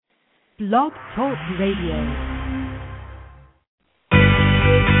Blog Talk Radio.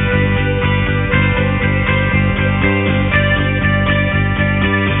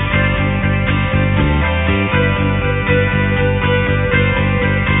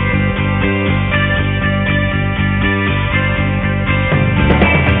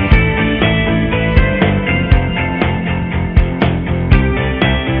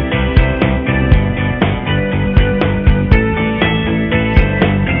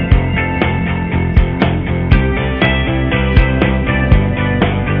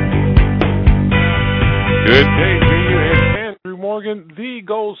 Good day to you. It's Andrew Morgan, the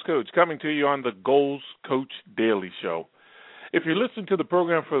Goals Coach, coming to you on the Goals Coach Daily Show. If you're listening to the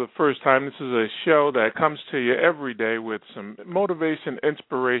program for the first time, this is a show that comes to you every day with some motivation,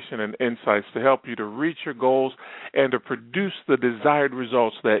 inspiration, and insights to help you to reach your goals and to produce the desired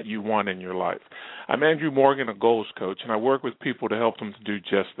results that you want in your life. I'm Andrew Morgan, a goals coach, and I work with people to help them to do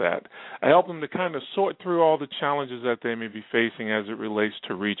just that. I help them to kind of sort through all the challenges that they may be facing as it relates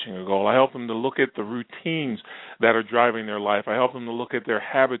to reaching a goal. I help them to look at the routines that are driving their life. I help them to look at their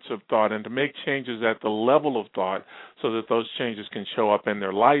habits of thought and to make changes at the level of thought so that those changes can show up in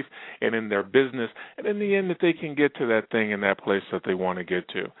their life and in their business, and in the end that they can get to that thing in that place that they want to get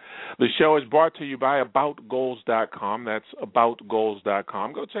to. The show is brought to you by AboutGoals.com. That's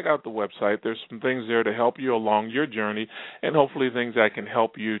AboutGoals.com. Go check out the website. There's some things there to help you along your journey, and hopefully things that can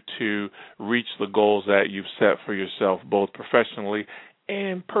help you to reach the goals that you've set for yourself, both professionally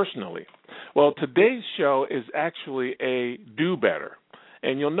and personally. Well, today's show is actually a do better.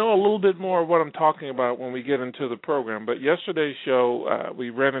 And you'll know a little bit more of what I'm talking about when we get into the program. But yesterday's show,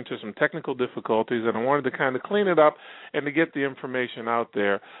 we ran into some technical difficulties, and I wanted to kind of clean it up and to get the information out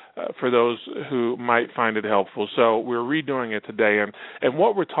there for those who might find it helpful. So we're redoing it today. And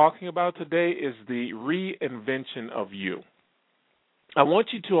what we're talking about today is the reinvention of you. I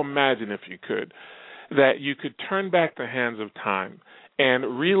want you to imagine, if you could, that you could turn back the hands of time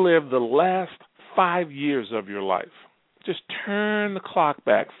and relive the last 5 years of your life. Just turn the clock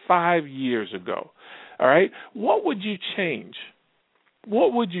back 5 years ago, all right? What would you change?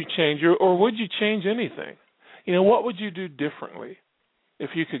 What would you change, or would you change anything? You know, what would you do differently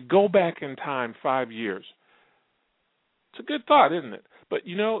if you could go back in time 5 years? It's a good thought, isn't it? But,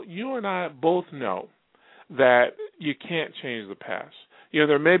 you know, you and I both know that you can't change the past. You know,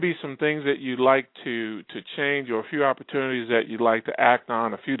 there may be some things that you'd like to change, or a few opportunities that you'd like to act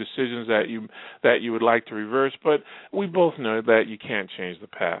on, a few decisions that you would like to reverse, but we both know that you can't change the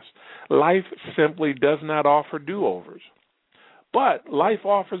past. Life simply does not offer do-overs. But life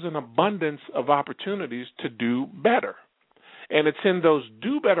offers an abundance of opportunities to do better. And it's in those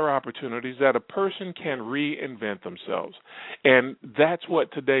do-better opportunities that a person can reinvent themselves. And that's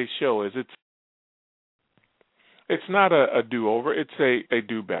what today's show is. It's not a do-over, it's a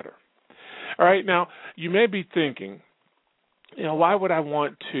do-better. All right, now, you may be thinking, you know, why would I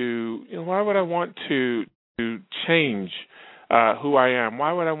want to change who I am?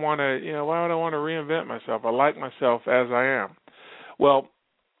 Why would I want to reinvent myself? I like myself as I am. Well,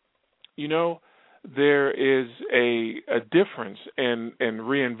 you know, there is a difference in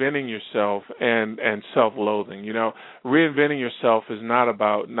reinventing yourself and self-loathing. You know, reinventing yourself is not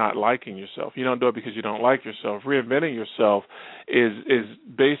about not liking yourself. You don't do it because you don't like yourself. Reinventing yourself is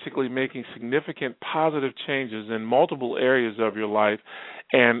basically making significant positive changes in multiple areas of your life,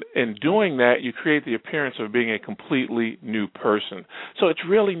 and in doing that, you create the appearance of being a completely new person. So it's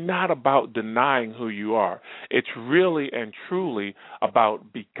really not about denying who you are. It's really and truly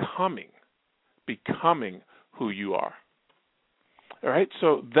about becoming who you are. All right,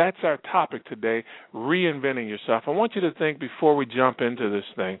 so that's our topic today, reinventing yourself. I want you to think before we jump into this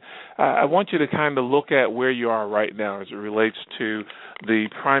thing, I want you to kind of look at where you are right now as it relates to the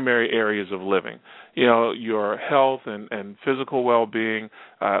primary areas of living. You know, your health and physical well-being.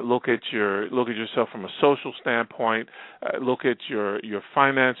 Look at yourself from a social standpoint. Look at your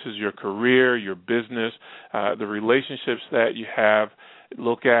finances, your career, your business, the relationships that you have.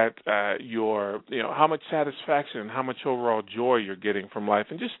 Look at how much satisfaction and how much overall joy you're getting from life,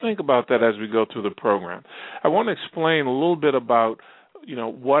 and just think about that as we go through the program. I want to explain a little bit about, you know,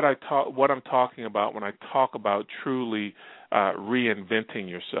 what I'm talking about when I talk about truly reinventing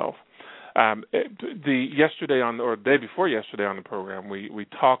yourself. The day before yesterday on the program, we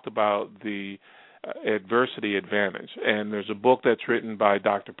talked about the adversity advantage, and there's a book that's written by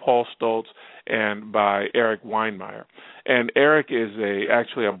Dr. Paul Stoltz and by Eric Weinmeier. And Eric is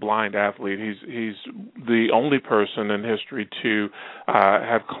actually a blind athlete. He's the only person in history to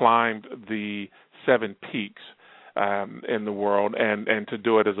have climbed the 7 peaks in the world, and to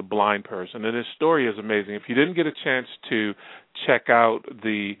do it as a blind person. And his story is amazing. If you didn't get a chance to check out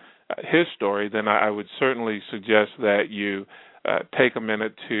his story, then I would certainly suggest that you take a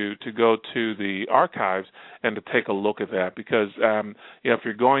minute to go to the archives and to take a look at that, because if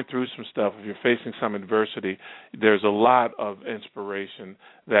you're going through some stuff, if you're facing some adversity, there's a lot of inspiration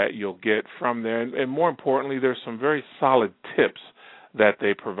that you'll get from there, and more importantly, there's some very solid tips that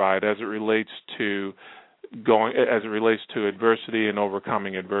they provide as it relates to adversity and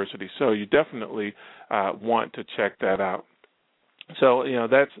overcoming adversity. So you definitely want to check that out. So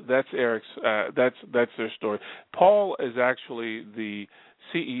that's Eric's that's their story. Paul is actually the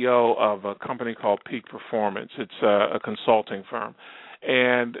CEO of a company called Peak Performance. It's a consulting firm,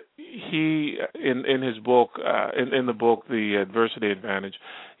 and he in his book in the book The Adversity Advantage,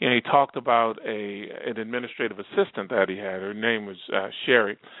 he talked about an administrative assistant that he had. Her name was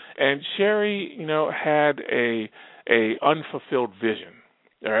Sherry, and Sherry had a unfulfilled vision.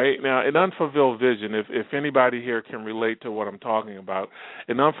 All right. Now, an unfulfilled vision, if anybody here can relate to what I'm talking about,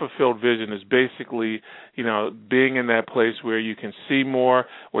 an unfulfilled vision is basically, being in that place where you can see more,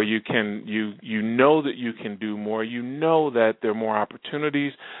 where you know that you can do more, that there are more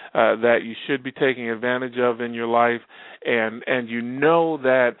opportunities that you should be taking advantage of in your life, and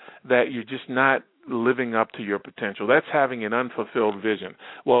that you're just not living up to your potential. That's having an unfulfilled vision.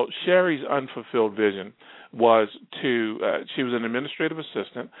 Well, Sherry's unfulfilled vision was she was an administrative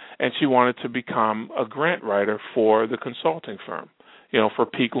assistant, and she wanted to become a grant writer for the consulting firm, for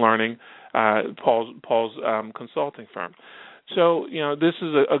Peak Learning, Paul's consulting firm. So, this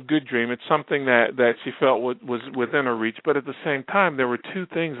is a good dream. It's something that she felt was within her reach, but at the same time, there were two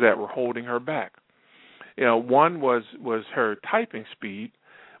things that were holding her back. One was her typing speed,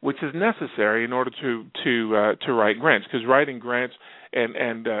 which is necessary in order to write grants, because writing grants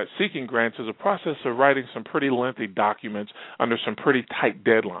and seeking grants is a process of writing some pretty lengthy documents under some pretty tight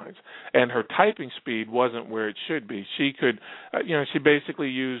deadlines. And her typing speed wasn't where it should be. She could, she basically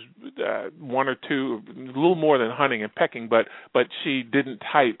used one or two, a little more than hunting and pecking, but she didn't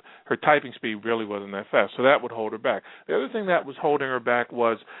type. Her typing speed really wasn't that fast, so that would hold her back. The other thing that was holding her back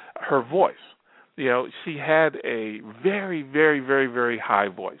was her voice. She had a very, very, very, very high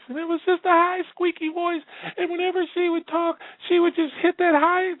voice. And it was just a high, squeaky voice. And whenever she would talk, she would just hit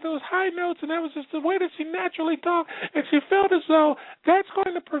those high notes, and that was just the way that she naturally talked. And she felt as though that's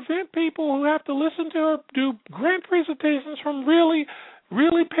going to prevent people who have to listen to her do grant presentations from really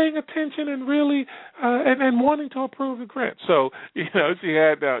paying attention and really and wanting to approve the grant. So she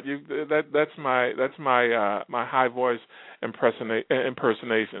had that's my high voice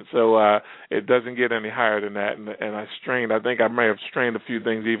impersonation. So it doesn't get any higher than that. And I think I may have strained a few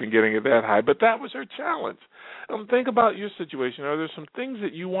things even getting it that high. But that was her challenge. Think about your situation. Are there some things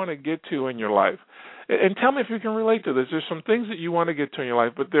that you want to get to in your life? And tell me if you can relate to this. There's some things that you want to get to in your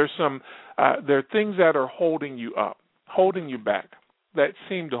life, but there are things that are holding you up, holding you back, that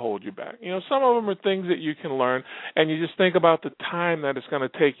seem to hold you back. Some of them are things that you can learn, and you just think about the time that it's going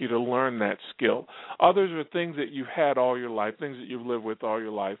to take you to learn that skill. Others are things that you've had all your life, things that you've lived with all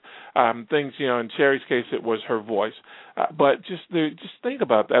your life. Things, in Sherry's case, it was her voice. But just think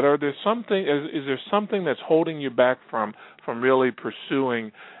about that. Is there something that's holding you back from really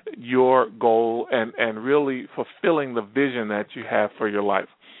pursuing your goal and really fulfilling the vision that you have for your life?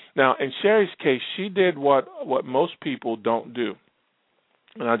 Now, in Sherry's case, she did what most people don't do.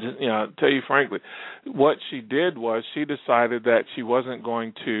 And I'll just, tell you frankly, what she did was she decided that she wasn't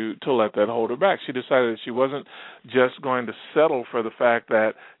going to let that hold her back. She decided that she wasn't just going to settle for the fact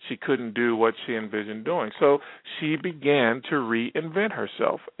that she couldn't do what she envisioned doing. So she began to reinvent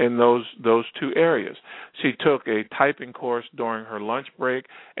herself in those two areas. She took a typing course during her lunch break,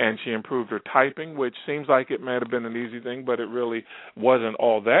 and she improved her typing, which seems like it might have been an easy thing, but it really wasn't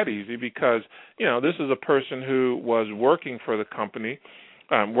all that easy because, this is a person who was working for the company,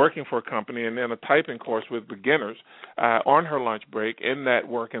 working for a company and in a typing course with beginners on her lunch break in that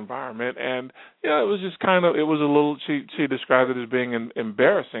work environment. And, it was just she described it as being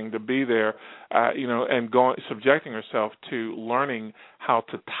embarrassing to be there, and subjecting herself to learning how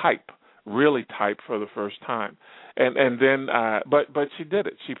to really type for the first time. And then, but she did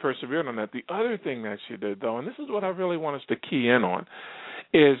it. She persevered on that. The other thing that she did, though, and this is what I really want us to key in on,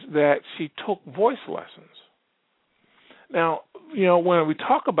 is that she took voice lessons. Now, when we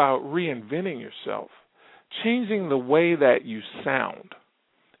talk about reinventing yourself, changing the way that you sound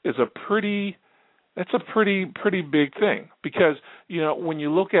is a pretty That's a pretty big thing because, when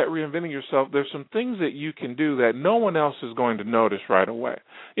you look at reinventing yourself, there's some things that you can do that no one else is going to notice right away.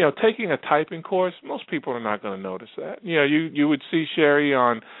 Taking a typing course, most people are not going to notice that. You would see Sherry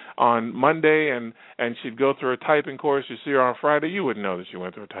on Monday and she'd go through a typing course. You see her on Friday, you wouldn't know that she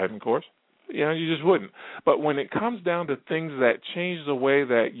went through a typing course. You just wouldn't. But when it comes down to things that change the way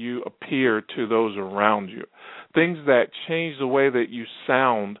that you appear to those around you, things that change the way that you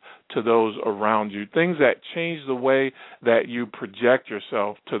sound to those around you, things that change the way that you project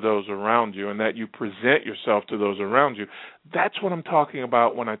yourself to those around you and that you present yourself to those around you, that's what I'm talking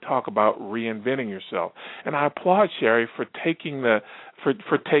about when I talk about reinventing yourself. And I applaud Sherry for taking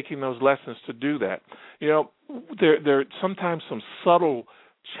for taking those lessons to do that. There are sometimes some subtle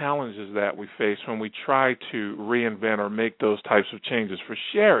challenges that we face when we try to reinvent or make those types of changes. For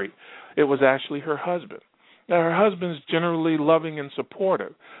Sherry, it was actually her husband. Now, her husband's generally loving and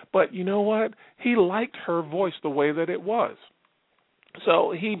supportive, but you know what? He liked her voice the way that it was.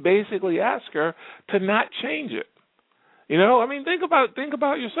 So he basically asked her to not change it. Think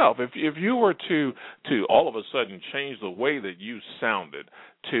about yourself. If you were to all of a sudden change the way that you sounded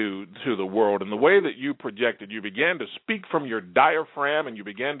to the world and the way that you projected, you began to speak from your diaphragm and you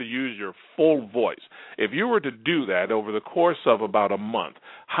began to use your full voice. If you were to do that over the course of about a month,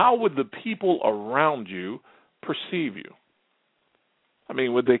 how would the people around you perceive you?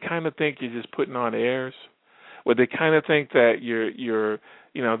 Would they kind of think you're just putting on airs? Would they kind of think that you're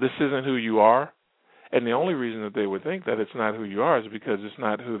this isn't who you are? And the only reason that they would think that it's not who you are is because it's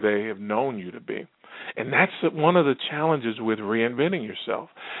not who they have known you to be. And that's one of the challenges with reinventing yourself,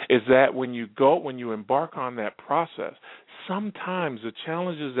 is that when you embark on that process, sometimes the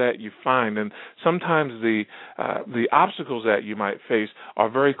challenges that you find and sometimes the obstacles that you might face are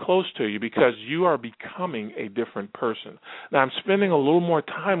very close to you because you are becoming a different person. Now, I'm spending a little more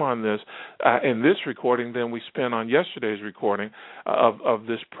time on this in this recording than we spent on yesterday's recording of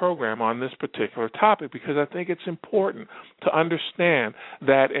this program on this particular topic because I think it's important to understand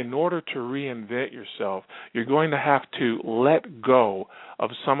that in order to reinvent yourself, you're going to have to let go of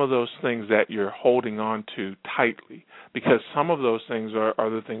some of those things that you're holding on to tightly, because some of those things are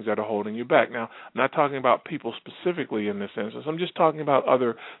the things that are holding you back. Now, I'm not talking about people specifically in this instance. I'm just talking about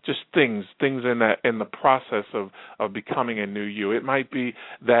other just things in the process of becoming a new you. It might be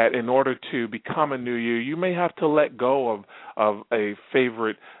that in order to become a new you, you may have to let go of a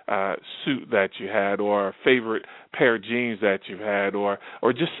favorite suit that you had or a favorite pair of jeans that you've had or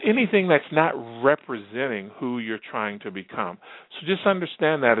just anything that's not representing who you're trying to become. So just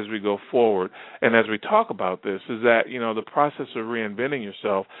understand that as we go forward and as we talk about this is that, the process of reinventing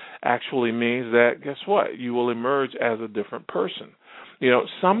yourself actually means that, guess what? You will emerge as a different person.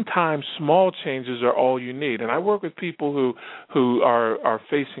 Sometimes small changes are all you need. And I work with people who are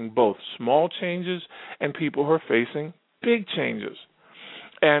facing both small changes and people who are facing big changes.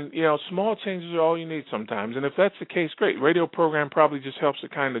 And, small changes are all you need sometimes. And if that's the case, great. Radio program probably just helps to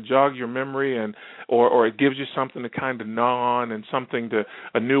kind of jog your memory or it gives you something to kind of gnaw on and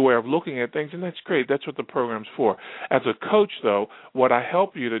a new way of looking at things. And that's great. That's what the program's for. As a coach, though, what I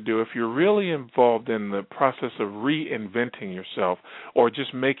help you to do, if you're really involved in the process of reinventing yourself or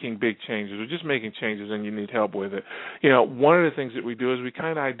just making big changes or just making changes and you need help with it, one of the things that we do is we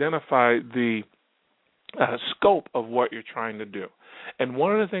kind of identify the scope of what you're trying to do. And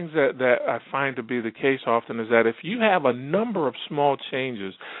one of the things that I find to be the case often is that if you have a number of small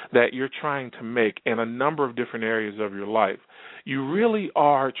changes that you're trying to make in a number of different areas of your life, you really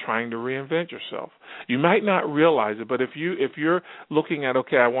are trying to reinvent yourself. You might not realize it, but if you're looking at,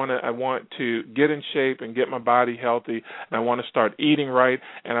 okay, I want to get in shape and get my body healthy, and I want to start eating right,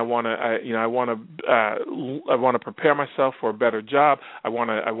 and I want to prepare myself for a better job. I want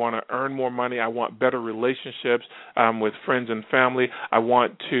to earn more money. I want better relationships with friends and family. I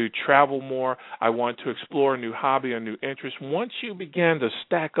want to travel more. I want to explore a new hobby, a new interest. Once you begin to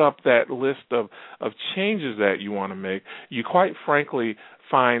stack up that list of changes that you want to make, you quite frankly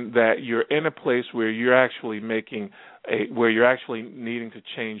find that you're in a place where you're actually needing to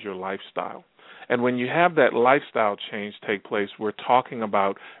change your lifestyle. And when you have that lifestyle change take place, we're talking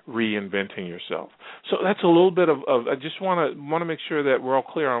about reinventing yourself. So that's a little bit of I just want to make sure that we're all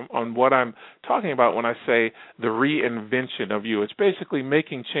clear on what I'm talking about when I say the reinvention of you. It's basically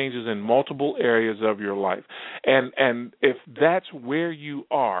making changes in multiple areas of your life. And if that's where you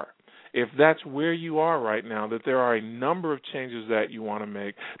are, right now, that there are a number of changes that you want to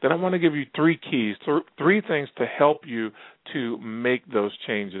make, then I want to give you three keys, three things to help you to make those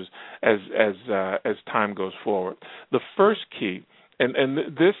changes as time goes forward. The first key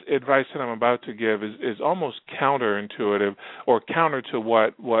this advice that I'm about to give is almost counterintuitive or counter to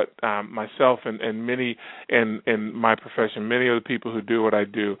what myself and many in my profession, many of the people who do what I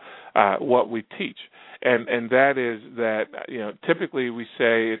do, what we teach. And that is that, typically we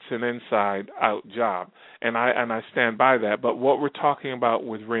say it's an inside out job, and I stand by that. But what we're talking about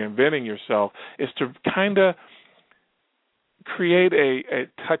with reinventing yourself is to kind of create a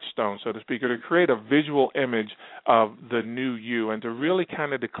touchstone, so to speak, or to create a visual image of the new you, and to really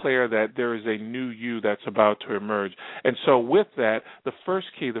kind of declare that there is a new you that's about to emerge. And so with that, the first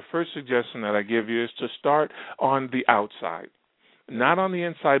suggestion that I give you is to start on the outside. Not on the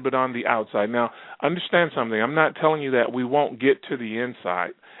inside, but on the outside. Now, understand something. I'm not telling you that we won't get to the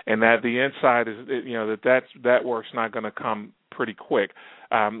inside, and that the inside is, that work's not going to come pretty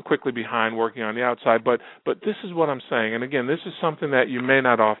quickly behind working on the outside. But this is what I'm saying, and again, this is something that you may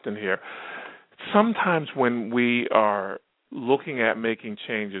not often hear. Sometimes when we are looking at making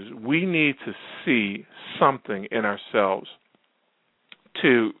changes, we need to see something in ourselves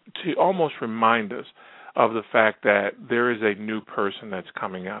to almost remind us of the fact that there is a new person that's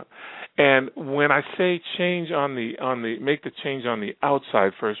coming out. And when I say make the change on the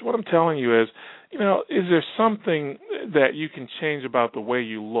outside first, what I'm telling you is, is there something that you can change about the way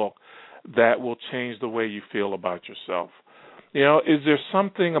you look that will change the way you feel about yourself? Is there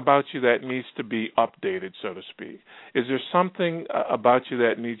something about you that needs to be updated, so to speak? Is there something about you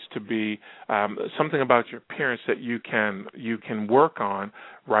that needs to be something about your appearance that you can work on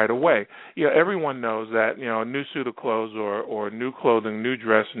right away? Everyone knows that a new suit of clothes or new clothing, new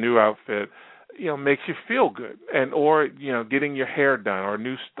dress, new outfit, makes you feel good, or getting your hair done, or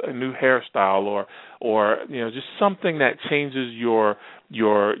a new hairstyle, or just something that changes your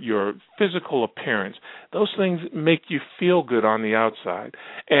physical appearance. Those things make you feel good on the outside,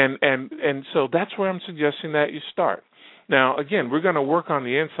 and so that's where I'm suggesting that you start. Now, again, we're going to work on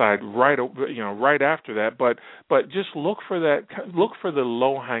the inside right after that, but just look for the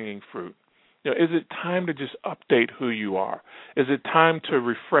low-hanging fruit. Is it time to just update who you are? Is it time to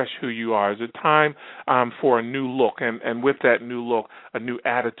refresh who you are? Is it time for a new look, and with that new look, a new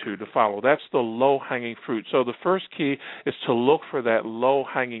attitude to follow? That's the low-hanging fruit. So the first key is to look for that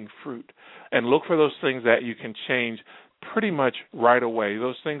low-hanging fruit and look for those things that you can change pretty much right away,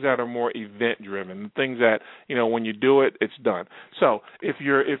 those things that are more event-driven, things that, when you do it, it's done. So if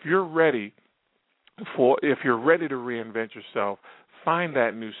you're ready to reinvent yourself, find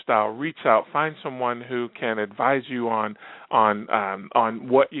that new style. Reach out. Find someone who can advise you on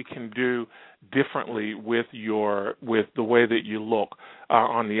what you can do differently with the way that you look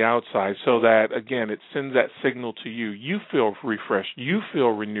on the outside, so that again it sends that signal to you. You feel refreshed. You feel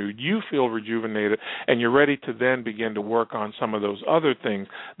renewed. You feel rejuvenated, and you're ready to then begin to work on some of those other things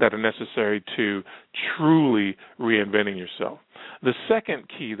that are necessary to truly reinventing yourself. The second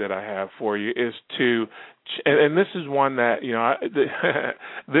key that I have for you is to, and this is one that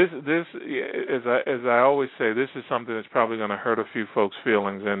this as I always say, this is something that's probably going to hurt a few folks'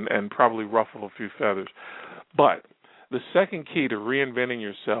 feelings and probably ruffle a few feathers. But the second key to reinventing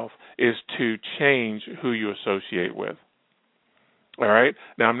yourself is to change who you associate with. All right?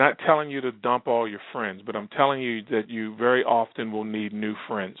 Now, I'm not telling you to dump all your friends, but I'm telling you that you very often will need new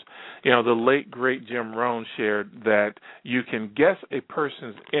friends. The late, great Jim Rohn shared that you can guess a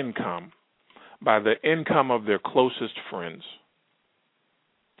person's income by the income of their closest friends.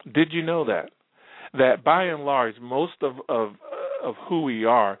 Did you know that? That by and large, most of who we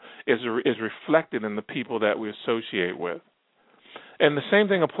are is reflected in the people that we associate with. And the same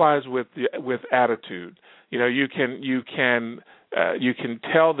thing applies with attitude. You can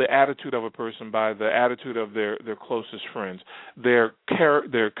tell the attitude of a person by the attitude of their closest friends, their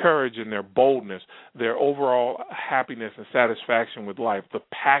courage and their boldness, their overall happiness and satisfaction with life, the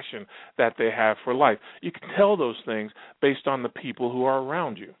passion that they have for life. You can tell those things based on the people who are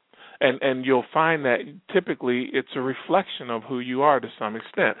around you. And you'll find that typically it's a reflection of who you are to some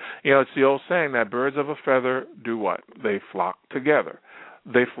extent. It's the old saying that birds of a feather do what? They flock together.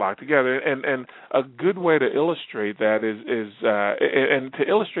 And a good way to illustrate that is and to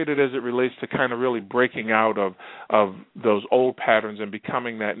illustrate it as it relates to kind of really breaking out of those old patterns and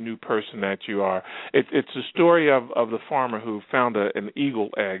becoming that new person that you are. It's a story of the farmer who found an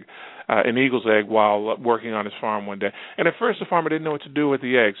eagle egg an eagle's egg while working on his farm one day. And at first the farmer didn't know what to do with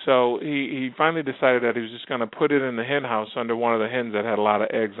the egg, so he finally decided that he was just going to put it in the hen house under one of the hens that had a lot of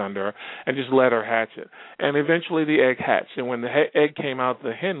eggs under her and just let her hatch it. And eventually the egg hatched, and when the egg came out,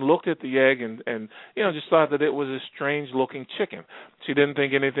 the hen looked at the egg and just thought that it was a strange-looking chicken. She didn't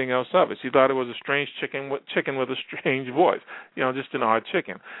think anything else of it. She thought it was a strange chicken with a strange voice, just an odd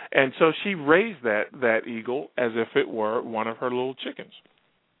chicken. And so she raised that eagle as if it were one of her little chickens.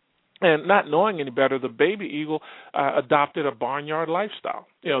 And not knowing any better, the baby eagle adopted a barnyard lifestyle.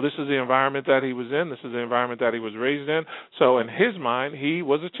 This is the environment that he was in. This is the environment that he was raised in. So in his mind, he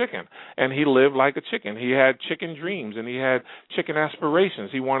was a chicken, and he lived like a chicken. He had chicken dreams, and he had chicken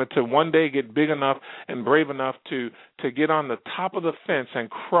aspirations. He wanted to one day get big enough and brave enough to get on the top of the fence and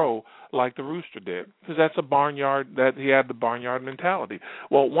crow like the rooster did, because that's a barnyard, that he had the barnyard mentality.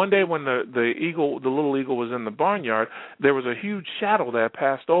 Well, one day when the little eagle was in the barnyard, there was a huge shadow that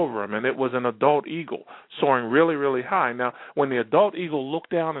passed over him, and it was an adult eagle soaring really, really high. Now, when the adult eagle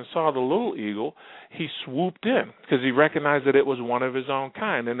looked down and saw the little eagle, he swooped in because he recognized that it was one of his own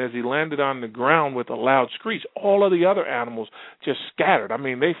kind. And as he landed on the ground with a loud screech, all of the other animals just scattered. I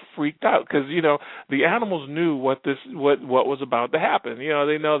mean, they freaked out because, the animals knew what was about to happen.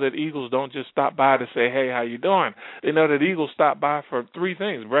 They know that eagles don't just stop by to say, hey, how you doing? They know that eagles stop by for three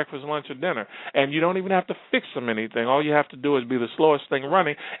things: breakfast, lunch, or dinner. And you don't even have to fix them anything. All you have to do is be the slowest thing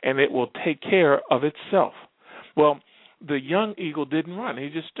running, and it will take care of itself. Well, the young eagle didn't run. He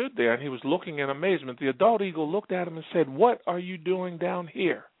just stood there, and he was looking in amazement. The adult eagle looked at him and said, what are you doing down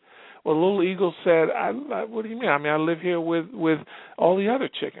here? Well, the little eagle said, what do you mean? I mean, I live here with all the other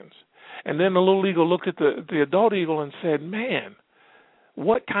chickens. And then the little eagle looked at the adult eagle and said, man,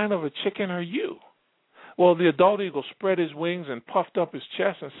 what kind of a chicken are you? Well, the adult eagle spread his wings and puffed up his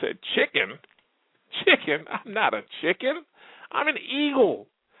chest and said, chicken? Chicken? I'm not a chicken. I'm an eagle.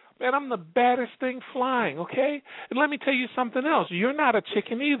 Man, I'm the baddest thing flying, okay? And let me tell you something else. You're not a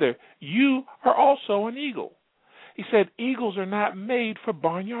chicken either. You are also an eagle. He said, eagles are not made for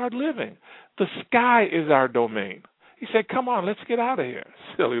barnyard living. The sky is our domain. He said, come on, let's get out of here,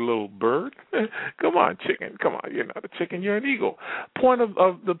 silly little bird. Come on, chicken. Come on, you're not a chicken, you're an eagle. The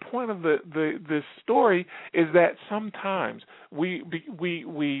point of this story is that sometimes we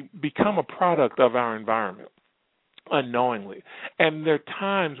become a product of our environment unknowingly. And there are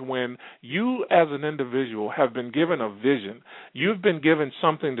times when you as an individual have been given a vision. You've been given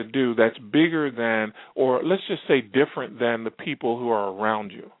something to do that's bigger than, or let's just say different than, the people who are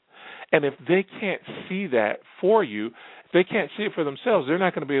around you. And if they can't see that for you, if they can't see it for themselves, they're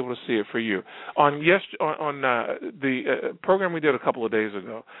not going to be able to see it for you. On the program we did a couple of days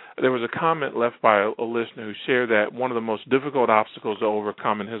ago, there was a comment left by a listener who shared that one of the most difficult obstacles to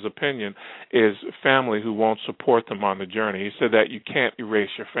overcome, in his opinion, is family who won't support them on the journey. He said that you can't erase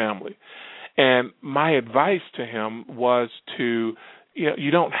your family. And my advice to him was to,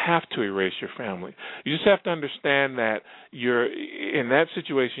 you don't have to erase your family. You just have to understand that you're in that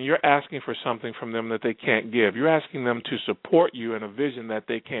situation, you're asking for something from them that they can't give. You're asking them to support you in a vision that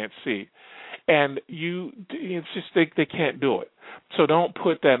they can't see. And it's just they can't do it. So don't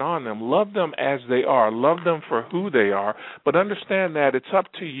put that on them. Love them as they are. Love them for who they are. But understand that it's up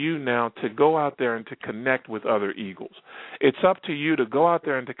to you now to go out there and to connect with other eagles. It's up to you to go out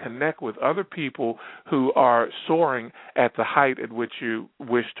there and to connect with other people who are soaring at the height at which you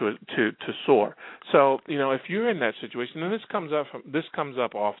wish to soar. So, if you're in that situation, and this comes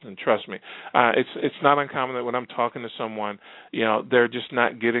up often, trust me. It's not uncommon that when I'm talking to someone, they're just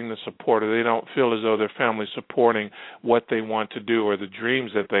not getting the support, or they don't feel as though their family's supporting what they want to do or the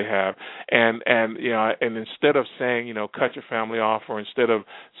dreams that they have, and instead of saying, cut your family off, or instead of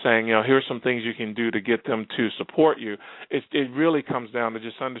saying, here's some things you can do to get them to support you, it really comes down to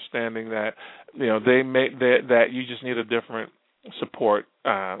just understanding that that you just need a different support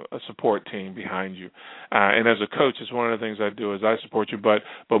team behind you, and as a coach, it's one of the things I do is I support you, but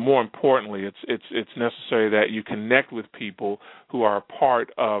more importantly, it's necessary that you connect with people who are a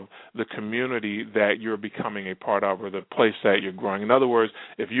part of the community that you're becoming a part of, or the place that you're growing. In other words,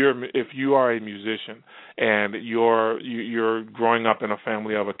 if you are a musician and you're growing up in a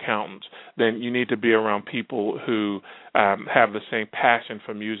family of accountants, then you need to be around people who have the same passion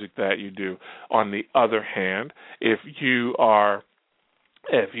for music that you do. On the other hand, if you are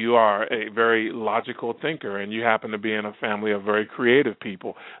a very logical thinker and you happen to be in a family of very creative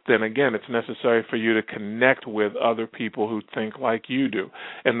people, then again, it's necessary for you to connect with other people who think like you do.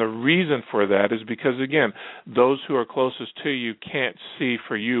 And the reason for that is because, again, those who are closest to you can't see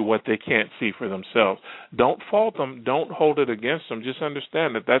for you what they can't see for themselves. Don't fault them. Don't hold it against them. Just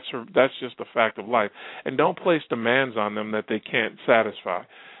understand that that's just a fact of life. And don't place demands on them that they can't satisfy.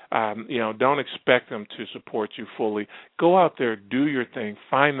 Don't expect them to support you fully. Go out there, do your thing,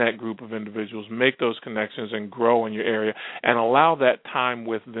 find that group of individuals, make those connections, and grow in your area, and allow that time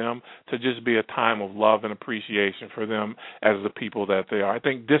with them to just be a time of love and appreciation for them as the people that they are. I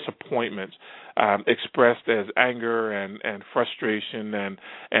think disappointments expressed as anger and frustration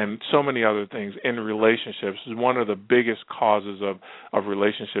and so many other things in relationships is one of the biggest causes of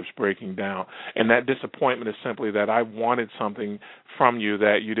relationships breaking down. And that disappointment is simply that I wanted something from you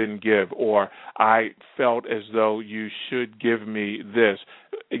that you didn't give, or I felt as though you should give me this.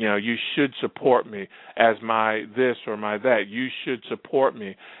 You should support me as my this or my that. You should support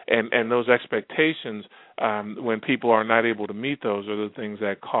me. And those expectations, when people are not able to meet those, are the things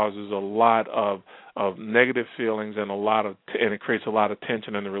that causes a lot of negative feelings and and it creates a lot of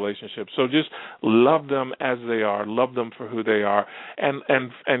tension in the relationship. So just love them as they are, love them for who they are, and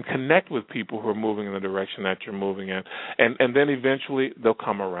connect with people who are moving in the direction that you're moving in. And then eventually they'll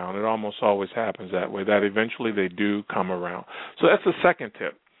come around. It almost always happens that way, that eventually they do come around. So that's the second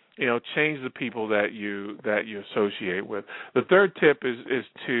tip. Change the people that you associate with. The third tip is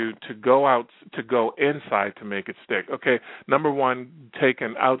to go inside to make it stick. Okay, number one, take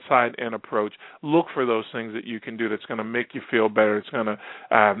an outside-in approach. Look for those things that you can do that's going to make you feel better. It's going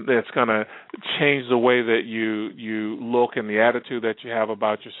to change the way that you look and the attitude that you have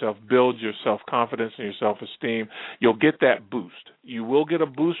about yourself. Build your self-confidence and your self-esteem. You'll get that boost. You will get a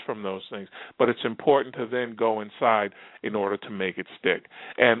boost from those things, but it's important to then go inside in order to make it stick.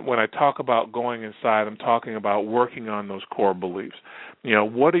 And when I talk about going inside, I'm talking about working on those core beliefs.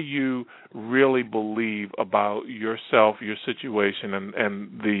 What do you really believe about yourself, your situation,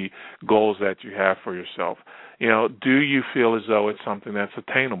 and the goals that you have for yourself? Do you feel as though it's something that's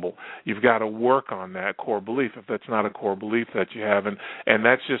attainable? You've got to work on that core belief if that's not a core belief that you have, and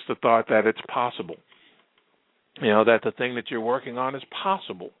that's just the thought that it's possible. That the thing that you're working on is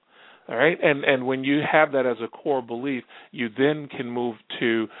possible. All right, and when you have that as a core belief, you then can move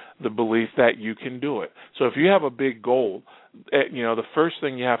to the belief that you can do it. So if you have a big goal, the first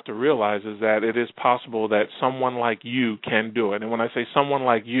thing you have to realize is that it is possible that someone like you can do it. And when I say someone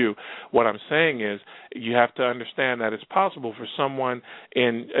like you, what I'm saying is you have to understand that it's possible for someone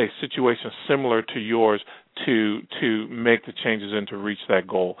in a situation similar to yours to make the changes and to reach that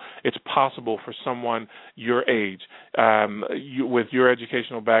goal. It's possible for someone your age, with your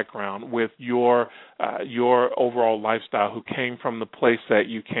educational background, with your overall lifestyle, who came from the place that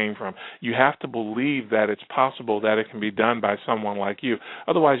you came from. You have to believe that it's possible that it can be done by someone like you.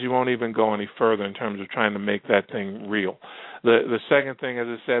 Otherwise, you won't even go any further in terms of trying to make that thing real. The second thing, as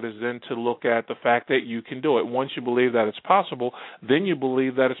I said, is then to look at the fact that you can do it. Once you believe that it's possible, then you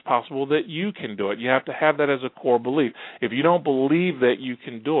believe that it's possible that you can do it. You have to have that as a core belief. If you don't believe that you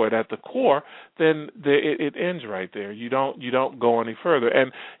can do it at the core, then it ends right there. You don't go any further.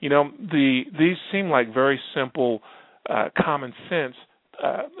 And these seem like very simple, common sense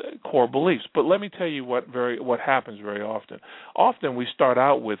core beliefs. But let me tell you what happens very often. Often we start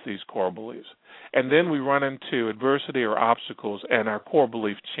out with these core beliefs, and then we run into adversity or obstacles, and our core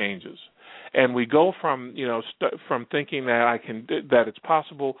belief changes. And we go from from thinking that that it's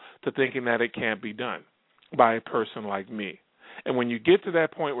possible to thinking that it can't be done by a person like me. And when you get to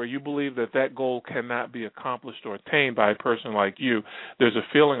that point where you believe that that goal cannot be accomplished or attained by a person like you, there's a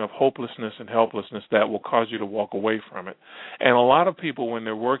feeling of hopelessness and helplessness that will cause you to walk away from it. And a lot of people, when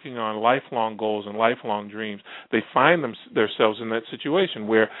they're working on lifelong goals and lifelong dreams, they find themselves in that situation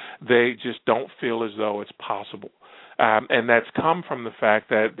where they just don't feel as though it's possible. And that's come from the fact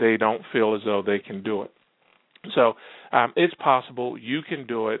that they don't feel as though they can do it. So it's possible, you can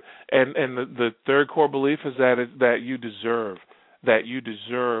do it, and the third core belief is that you deserve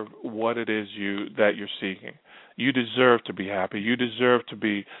what it is that you're seeking. You deserve to be happy. You deserve to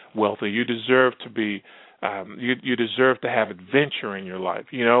be wealthy. You deserve to be you deserve to have adventure in your life.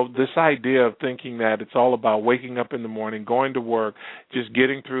 This idea of thinking that it's all about waking up in the morning, going to work, just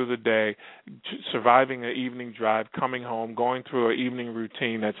getting through the day, surviving an evening drive, coming home, going through an evening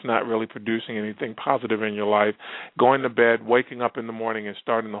routine that's not really producing anything positive in your life, going to bed, waking up in the morning and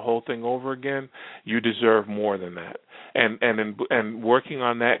starting the whole thing over again. You deserve more than that. And working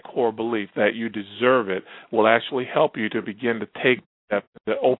on that core belief that you deserve it will actually help you to begin to take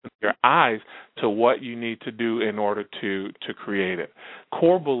to open your eyes to what you need to do in order to create it.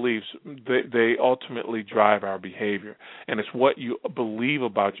 Core beliefs, they ultimately drive our behavior, and it's what you believe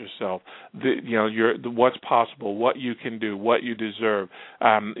about yourself, what's possible, what you can do, what you deserve,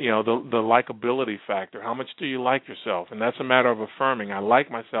 the likability factor. How much do you like yourself? And that's a matter of affirming. I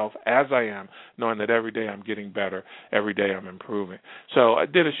like myself as I am, knowing that every day I'm getting better, every day I'm improving. So I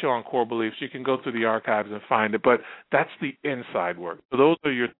did a show on core beliefs. You can go through the archives and find it, but that's the inside work. So those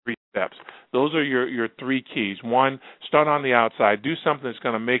are your 3 steps. Those are your 3 keys. 1, start on the outside. Do something that's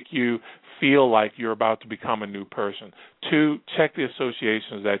going to make you feel like you're about to become a new person. 2, check the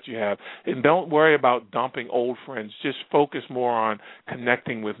associations that you have. And don't worry about dumping old friends. Just focus more on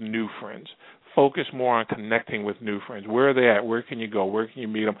connecting with new friends. Focus more on connecting with new friends. Where are they at? Where can you go? Where can you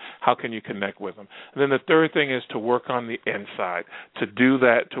meet them? How can you connect with them? And then the 3rd thing is to work on the inside. To do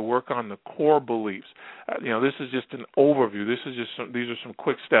that, to work on the core beliefs. This is just an overview. These are some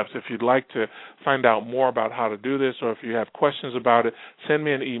quick steps. If you'd like to find out more about how to do this, or if you have questions about it, send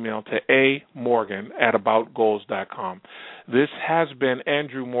me an email to amorgan@aboutgoals.com. This has been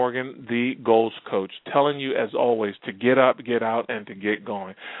Andrew Morgan, the Goals Coach, telling you, as always, to get up, get out, and to get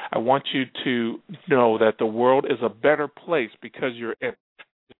going. I want you to know that the world is a better place because you're in it.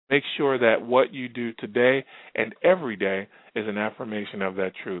 Make sure that what you do today and every day is an affirmation of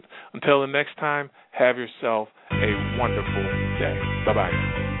that truth. Until the next time, have yourself a wonderful day.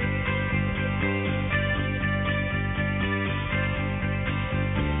 Bye-bye.